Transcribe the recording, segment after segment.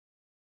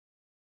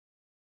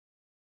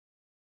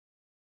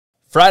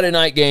Friday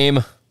night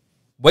game,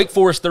 Wake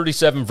Forest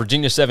 37,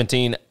 Virginia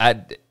 17.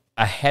 I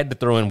had to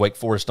throw in Wake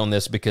Forest on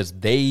this because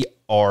they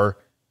are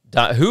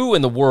 – who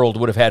in the world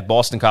would have had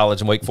Boston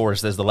College and Wake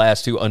Forest as the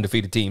last two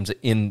undefeated teams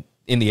in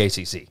the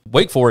ACC?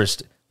 Wake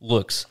Forest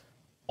looks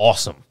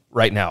awesome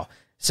right now.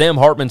 Sam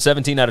Hartman,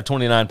 17 out of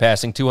 29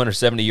 passing,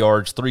 270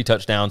 yards, 3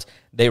 touchdowns.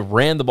 They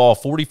ran the ball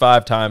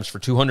 45 times for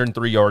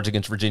 203 yards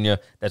against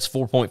Virginia. That's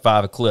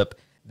 4.5 a clip.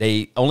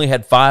 They only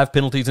had 5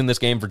 penalties in this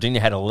game.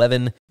 Virginia had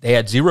 11. They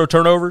had 0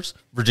 turnovers.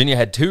 Virginia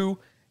had 2.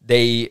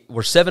 They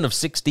were 7 of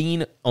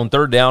 16 on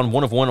third down,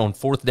 1 of 1 on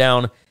fourth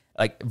down.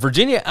 Like,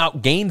 Virginia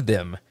outgained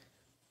them,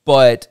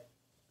 but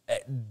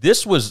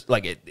this was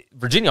like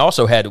Virginia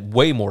also had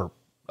way more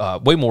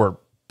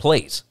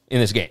plays in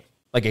this game,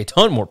 like a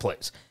ton more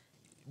plays.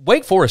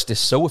 Wake Forest is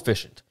so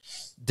efficient.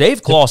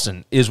 Dave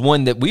Clawson is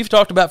one that we've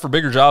talked about for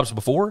bigger jobs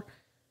before.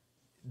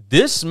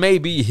 This may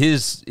be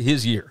his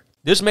year.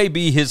 This may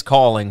be his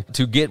calling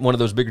to get one of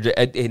those bigger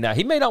jobs. Now,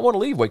 he may not want to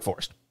leave Wake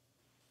Forest.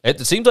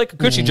 It seems like a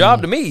cushy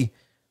job to me.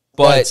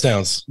 But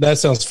that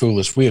sounds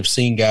foolish. We have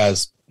seen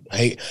guys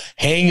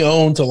hang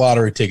on to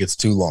lottery tickets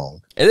too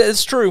long.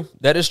 It's true.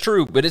 That is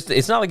true. But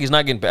it's not like he's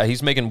not getting.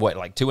 He's making what,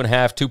 like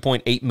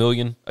 $2.8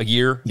 million a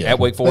year at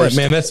Wake Forest.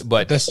 Man,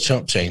 that's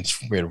chump change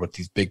compared to what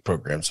these big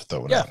programs are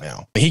throwing out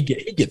now. He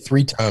get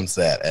 3 times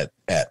that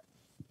at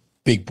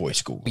big boy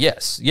school.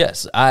 Yes.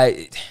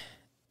 I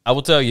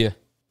will tell you,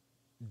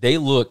 they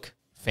look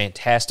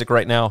fantastic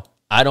right now.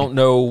 I don't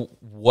know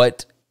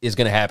what is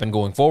going to happen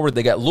going forward.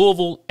 They got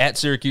Louisville, at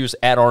Syracuse,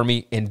 at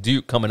Army, and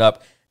Duke coming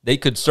up. They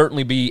could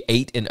certainly be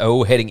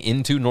 8-0 heading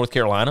into North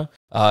Carolina.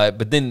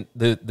 But then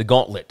the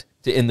gauntlet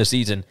to end the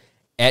season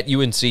at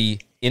UNC,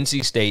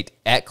 NC State,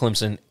 at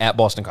Clemson, at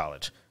Boston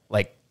College.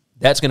 Like,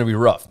 that's going to be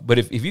rough. But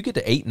if you get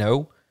to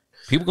 8-0,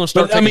 people are going to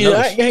start taking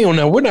notice. Hang on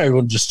now. We're not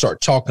going to just start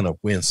chalking up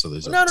wins. So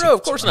there's no,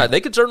 of course not.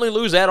 They could certainly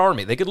lose at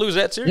Army. They could lose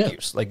at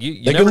Syracuse. Yeah. Like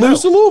you they never could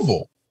lose to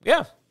Louisville.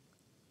 Yeah.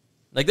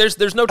 Like there's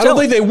no telling. I don't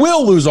think they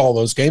will lose all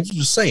those games. I'm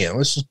just saying.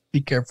 Let's just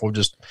be careful of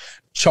just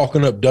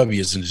chalking up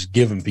W's and just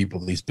giving people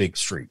these big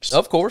streaks.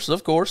 Of course.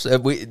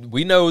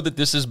 We know that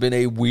this has been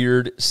a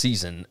weird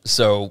season.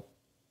 So,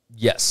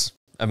 yes.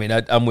 I mean,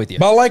 I'm with you.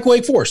 But I like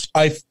Wake Forest.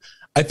 I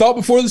thought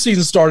before the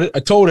season started, I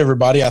told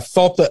everybody I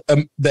thought that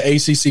the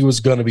ACC was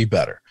going to be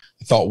better.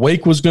 I thought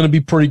Wake was going to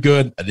be pretty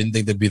good. I didn't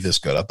think they'd be this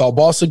good. I thought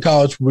Boston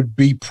College would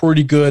be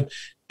pretty good.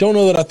 Don't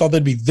know that I thought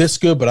they'd be this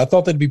good, but I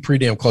thought they'd be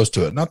pretty damn close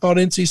to it. And I thought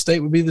NC State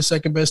would be the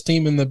second best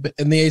team in the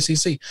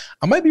ACC.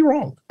 I might be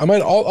wrong.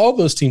 All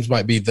those teams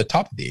might be the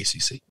top of the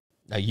ACC.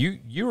 Now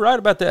you're right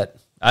about that.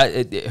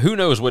 Who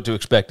knows what to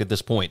expect at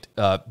this point?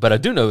 But I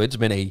do know it's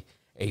been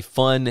a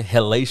fun,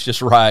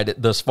 hellacious ride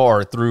thus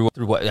far through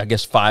what, I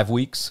guess 5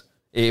 weeks,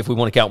 if we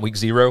want to count week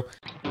 0.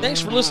 Thanks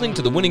for listening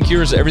to the Winning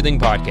Cures Everything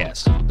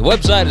podcast. The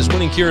website is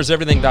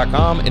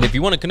winningcureseverything.com, and if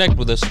you want to connect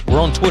with us, we're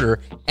on Twitter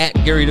at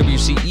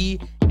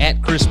GaryWCE,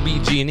 at Chris B.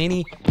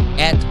 Giannini,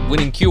 at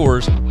Winning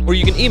Cures, or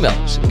you can email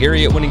us,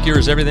 Gary at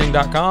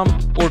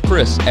winningcureseverything.com or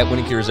Chris at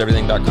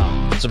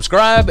winningcureseverything.com.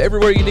 Subscribe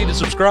everywhere you need to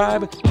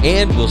subscribe,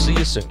 and we'll see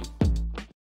you soon.